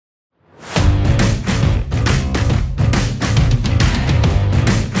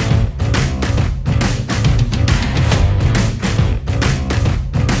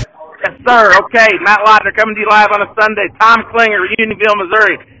sir. Okay, Matt Leitner coming to you live on a Sunday. Tom Klingner, Unionville,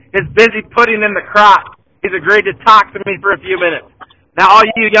 Missouri, is busy putting in the crop. He's agreed to talk to me for a few minutes. Now, all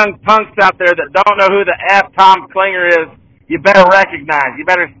you young punks out there that don't know who the F Tom Klingner is, you better recognize. You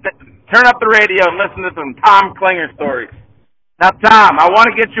better turn up the radio and listen to some Tom Klingner stories. Now, Tom, I want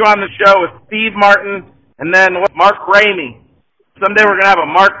to get you on the show with Steve Martin and then Mark Ramey. Someday we're going to have a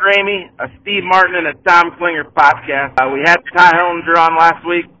Mark Ramey, a Steve Martin, and a Tom Klingner podcast. We had Ty Hollinger on last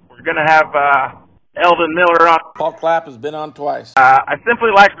week. We're going to have Eldon Miller on. Paul Clapp has been on twice. I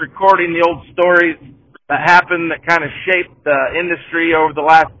simply like recording the old stories that happened that kind of shaped the industry over the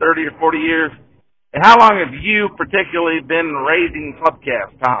last 30 or 40 years. And how long have you particularly been raising club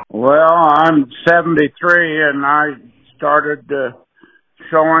calves, Tom? Well, I'm 73, and I started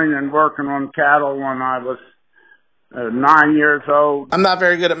showing and working on cattle when I was 9 years old. I'm not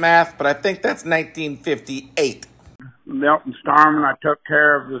very good at math, but I think that's 1958. Milton Starman, I took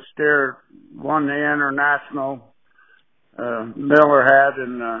care of the steer, won the international Miller had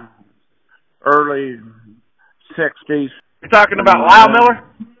in the early 60s. You're talking about Lyle Miller?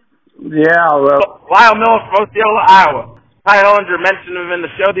 Yeah. Well, Lyle Miller from Osceola, Iowa. Ty Hollinger mentioned him in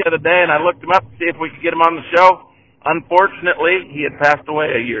the show the other day, and I looked him up to see if we could get him on the show. Unfortunately, he had passed away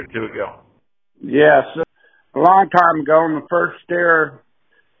a year or two ago. Yes. A long time ago, in the first steer,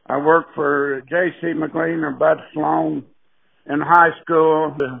 I worked for J.C. McLean or Bud Sloan in high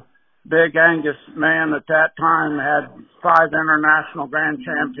school. The big Angus man at that time had 5 international grand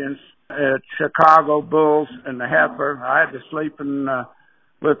champions at Chicago Bulls and the heifer. I had to sleep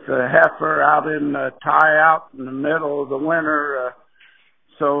with the heifer out in the tie out in the middle of the winter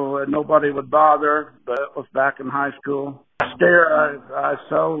so nobody would bother, but it was back in high school. The steer I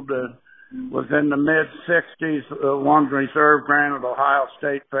sold was in the mid-60s, one reserve grant at Ohio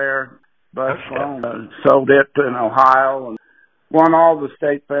State Fair. Bud Sloan sold it in Ohio and won all the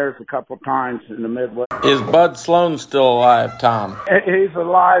state fairs a couple times in the Midwest. Is Bud Sloan still alive, Tom? He's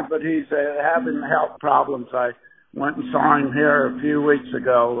alive, but he's having health problems. I went and saw him here a few weeks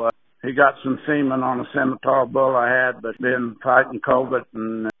ago. He got some semen on a scimitar bull I had, but been fighting COVID,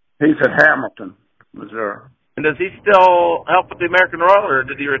 and he's at Hamilton, Missouri. And does he still help with the American Royal, or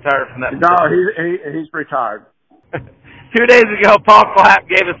did he retire from that? No, he's retired. 2 days ago, Paul Clapp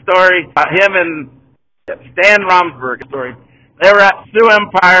gave a story about him and Stan Romsberg. Story. They were at Sioux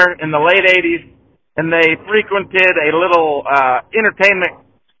Empire in the late 80s, and they frequented a little entertainment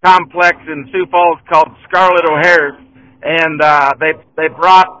complex in Sioux Falls called Scarlett O'Hare's, and they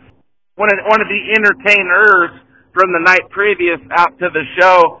brought one of the entertainers from the night previous out to the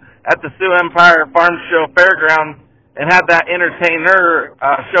show at the Sioux Empire Farm Show Fairgrounds and had that entertainer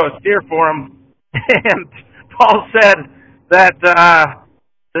show a steer for him. And Paul said that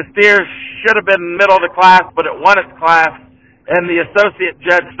the steer should have been middle of the class, but it won its class, and the associate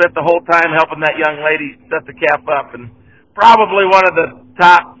judge spent the whole time helping that young lady set the calf up. And probably one of the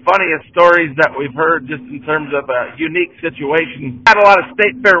top funniest stories that we've heard just in terms of a unique situation. Had a lot of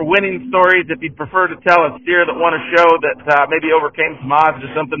state fair winning stories. If you'd prefer to tell a steer that won a show that maybe overcame some odds or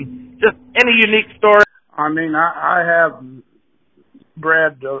something, just any unique story. I mean, I have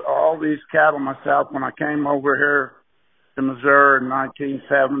bred all these cattle myself when I came over here to Missouri in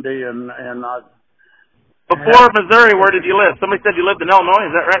 1970, and Before Missouri, where did you live? Somebody said you lived in Illinois,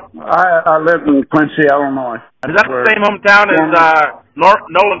 is that right? I lived in Quincy, Illinois. Is that the same hometown as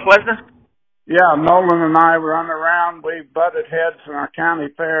Nolan Plesner? Yeah, Nolan and I run around. We butted heads in our county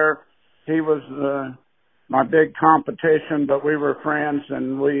fair. He was my big competition, but we were friends,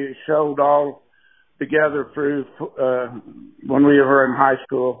 and we showed all together through when we were in high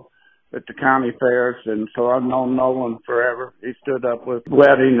school at the county fairs, and so I've known Nolan forever. He stood up with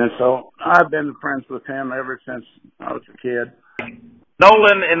wedding, and so I've been friends with him ever since I was a kid.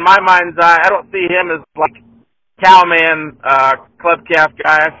 Nolan, in my mind's eye, I don't see him as like cowman club calf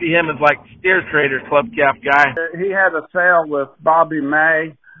guy. I see him as like steer trader club calf guy. He had a sale with Bobby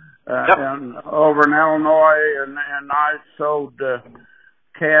May over in Illinois, and I sold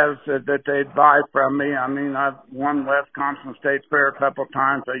calves that they'd buy from me. I mean, I've won Wisconsin State Fair a couple of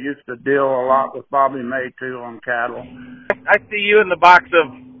times. I used to deal a lot with Bobby May, too, on cattle. I see you in the box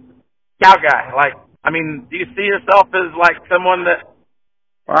of cow guy. Like, I mean, do you see yourself as, like, someone that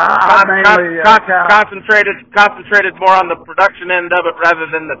concentrated more on the production end of it rather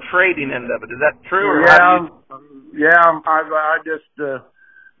than the trading end of it? Is that true? Or I just...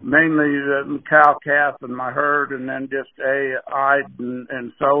 mainly the cow calf and my herd, and then just eyed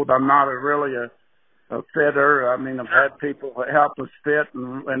and sold. I'm not really a fitter. I mean, I've had people that help us fit,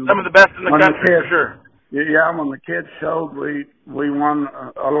 and some of the best in the country, for sure. Yeah, when the kids showed, we won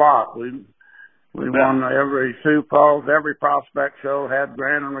a lot. We won every Sioux Falls, every prospect show, had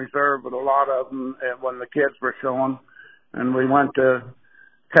Grand and Reserve with a lot of them when the kids were showing. And we went to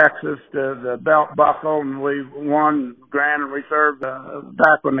Texas to the Belt Buckle, and we won Grand and Reserve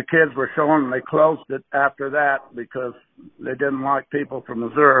back when the kids were showing. They closed it after that because they didn't like people from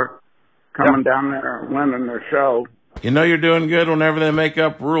Missouri coming down there and winning their show. You know you're doing good whenever they make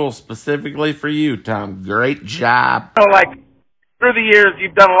up rules specifically for you, Tom. Great job. Like, through the years,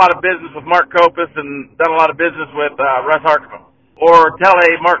 you've done a lot of business with Mark Kopus and done a lot of business with Russ Hartman. Or tell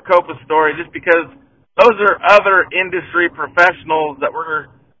a Mark Kopus story, just because those are other industry professionals that we're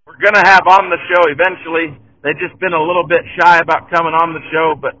going to have on the show eventually. They've just been a little bit shy about coming on the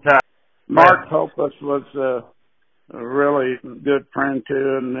show. But Mark Kopus was a really good friend,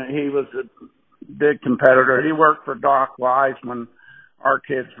 too, and he was a big competitor. He worked for Doc Wise when our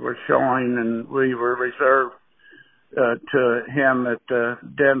kids were showing, and we were reserved to him at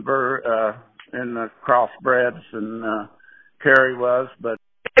Denver in the crossbreds, and Kerry was. But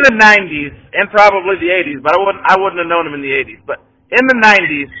in the 90s, and probably the 80s, but I wouldn't have known him in the 80s, but in the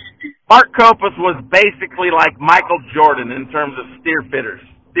 90s, Mark Kopus was basically like Michael Jordan in terms of steer fitters,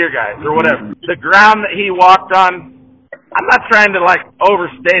 steer guys, or whatever. The ground that he walked on, I'm not trying to,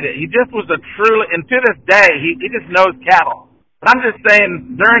 overstate it. He just was and to this day, he just knows cattle. But I'm just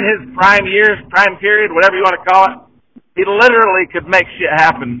saying, during his prime years, prime period, whatever you want to call it, he literally could make shit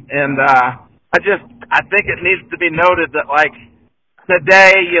happen. And I think it needs to be noted that,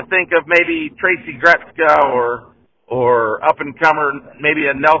 today you think of maybe Tracy Gretzka or up-and-comer, maybe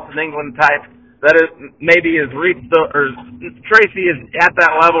a Nelson England type, that maybe has reached or Tracy is at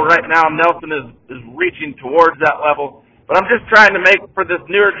that level right now. Nelson is reaching towards that level. But I'm just trying to make, for this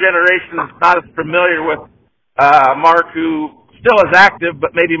newer generation that's not as familiar with Mark, who still is active,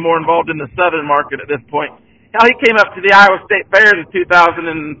 but maybe more involved in the southern market at this point. How he came up to the Iowa State Fair in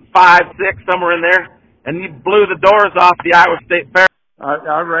 2005, 6, somewhere in there, and he blew the doors off the Iowa State Fair.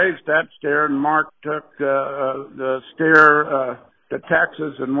 I raised that steer, and Mark took the steer to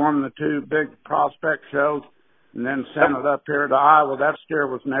Texas and won the 2 big prospect shows, and then sent it up here to Iowa. That steer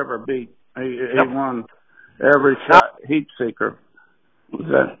was never beat. He won every shot. Heat seeker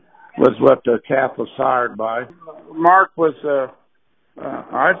was what the calf was sired by. Mark was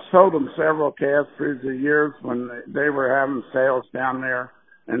I'd sold him several calves through the years when they were having sales down there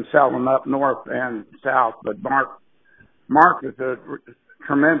and selling up north and south. But Mark is a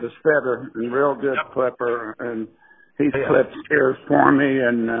tremendous fitter and real good clipper, and he's clipped steers for me.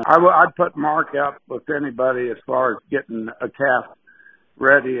 And I'd put Mark out with anybody as far as getting a calf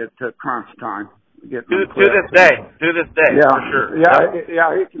ready at crunch time. To this day, yeah, for sure.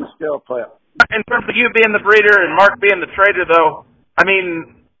 Yeah, he can still clip. In terms of you being the breeder and Mark being the trader, though, I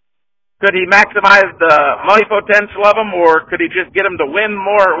mean, could he maximize the money potential of them, or could he just get them to win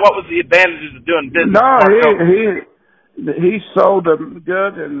more? What was the advantages of doing business? No, he sold them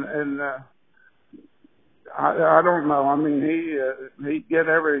good, and I don't know. I mean, he get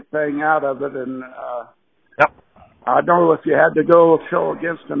everything out of it, and I know if you had to go show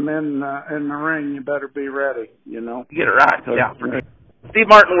against him in the ring, you better be ready. You know, get it right. Steve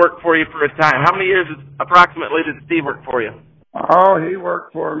Martin worked for you for a time. How many years approximately did Steve work for you? Oh, he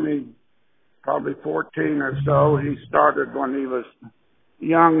worked for me probably 14 or so. He started when he was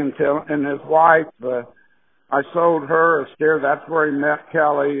young and his wife, I sold her a steer. That's where he met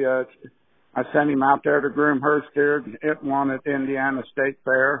Kelly. I sent him out there to groom her steer. It won at Indiana State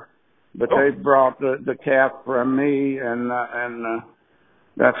Fair, but they brought the calf from me, and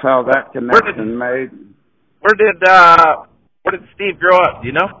that's how that connection made. Where did Steve grow up? Do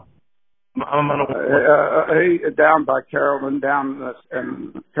you know? He down by Carrollton,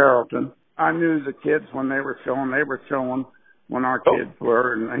 in Carrollton. I knew the kids when they were showing when our kids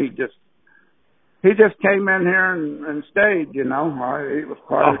were, and he just came in here and stayed, you know. He was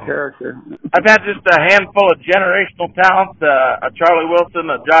quite a character. I've had just a handful of generational talents, a Charlie Wilson,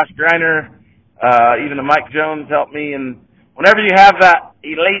 a Josh Greiner, even a Mike Jones helped me. And whenever you have that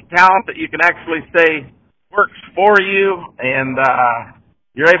elite talent that you can actually say works for you, and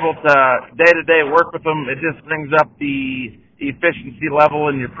you're able to day-to-day work with them, it just brings up the efficiency level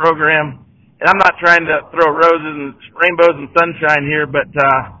in your program. And I'm not trying to throw roses and rainbows and sunshine here, but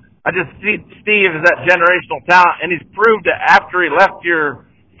I just see Steve as that generational talent, and he's proved that after he left your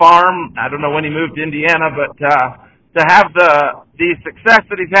farm, I don't know when he moved to Indiana, but to have the success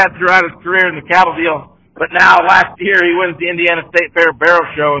that he's had throughout his career in the cattle deal. But now, last year, he wins the Indiana State Fair Barrow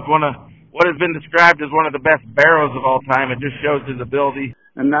Show with one of what has been described as one of the best barrows of all time. It just shows his ability.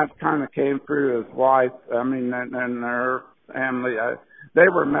 And that kind of came through his wife. I mean, and her family. They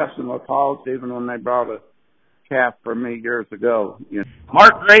were messing with hogs even when they brought a calf for me years ago. You know.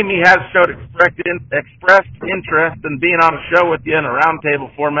 Mark Ramey has expressed interest in being on a show with you in a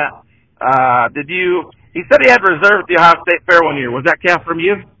roundtable format. He said he had reserved at the Ohio State Fair one year. Was that calf from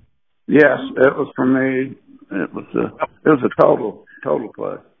you? Yes, it was from me. It was a total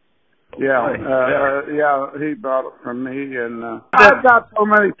play. Yeah, he bought it from me, and I've got so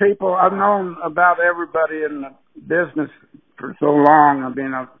many people. I've known about everybody in the business for so long. I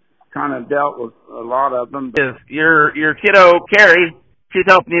mean, I've kind of dealt with a lot of them. Is your kiddo Carrie? She's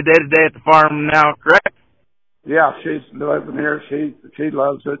helping you day to day at the farm now, correct? Yeah, she's living here. She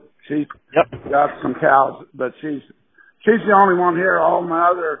loves it. She's got some cows, but she's the only one here. All my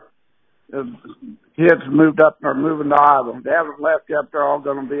other kids moved up or moving to Iowa. They haven't left yet. They're all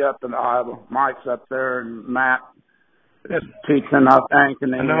going to be up in Iowa. Mike's up there, and Matt is teaching up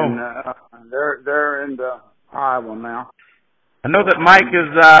Ankeny, and they're into Iowa now. I know that Mike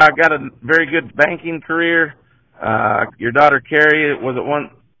has got a very good banking career. Your daughter Carrie was at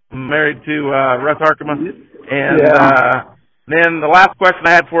once married to Russ Arkema, and then the last question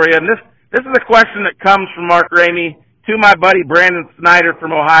I had for you, and this is a question that comes from Mark Ramey to my buddy Brandon Snyder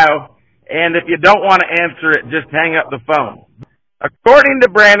from Ohio. And if you don't want to answer it, just hang up the phone. According to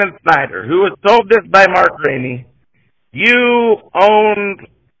Brandon Snyder, who was told this by Mark Ramey, you owned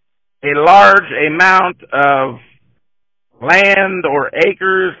a large amount of land or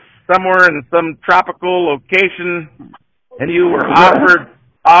acres somewhere in some tropical location, and you were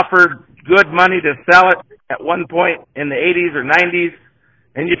offered good money to sell it at one point in the 80s or 90s,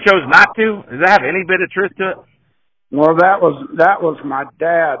 and you chose not to? Does that have any bit of truth to it? Well, that was my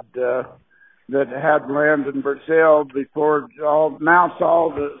dad that had land in Brazil before announced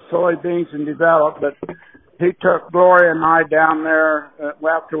all the soybeans and developed. But he took Gloria and I down there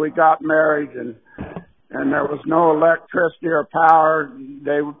after we got married, and there was no electricity or power.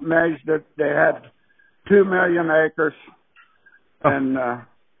 They measured it. They had 2 million acres, and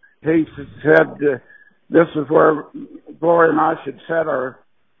he said this is where Gloria and I should set our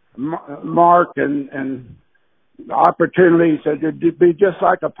mark and opportunities. It'd be just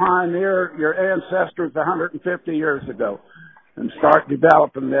like a pioneer, your ancestors 150 years ago, and start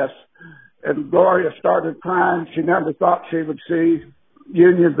developing this. And Gloria started crying. She never thought she would see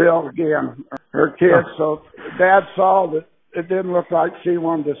Unionville again, her kids. So Dad saw that it didn't look like she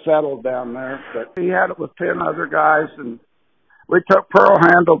wanted to settle down there. But he had it with 10 other guys, and we took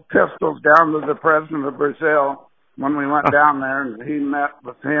pearl-handled pistols down to the president of Brazil when we went down there, and he met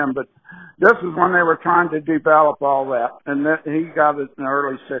with him. But this is when they were trying to develop all that, and he got it in the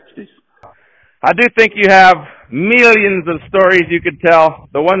early 60s. I do think you have millions of stories you could tell.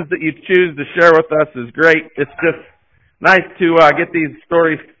 The ones that you choose to share with us is great. It's just nice to get these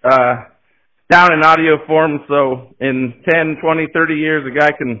stories down in audio form, so in 10, 20, 30 years, a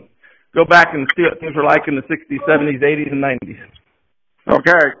guy can go back and see what things were like in the 60s, 70s, 80s, and 90s.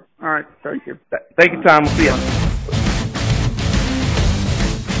 Okay. All right. Thank you. Thank you, Tom. We'll see you.